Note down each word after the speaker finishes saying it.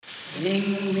Sing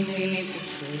me to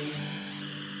sleep,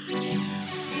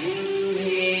 sing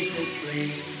me to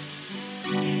sleep.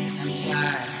 I'm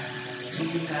tired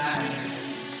and tired.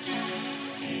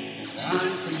 I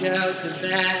want to go to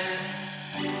bed.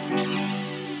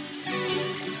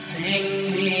 Sing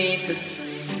me to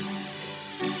sleep,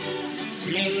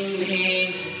 sing me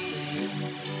to sleep.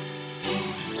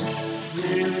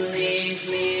 Then leave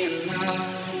me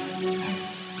alone.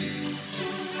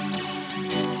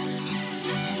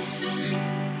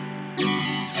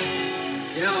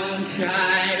 Don't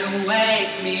try to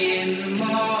wake me in the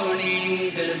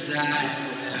morning, 'cause I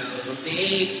will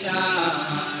be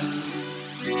gone.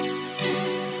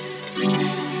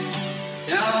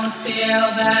 Don't feel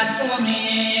bad for me,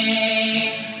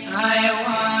 I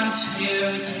want you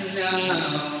to know.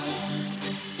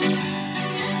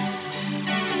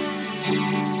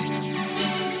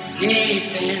 Deep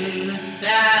in the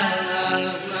cell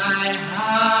of my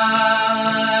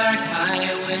heart, I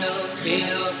will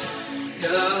feel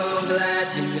so glad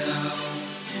to go.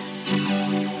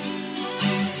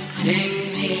 Sing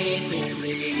me to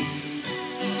sleep,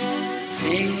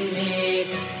 sing me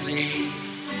to sleep.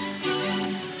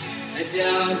 I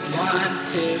don't want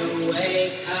to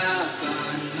wake up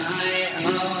on my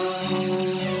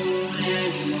own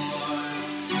anymore.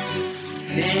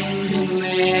 Sing to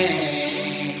me,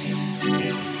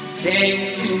 sing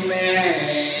to me.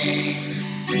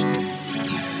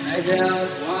 I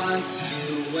don't want to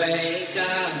wake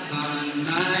up on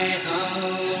my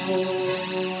own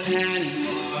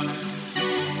anymore.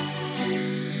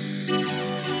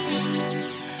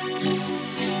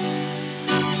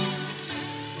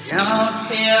 Don't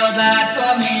feel bad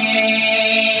for me,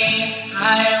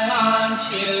 I want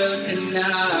you to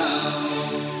know.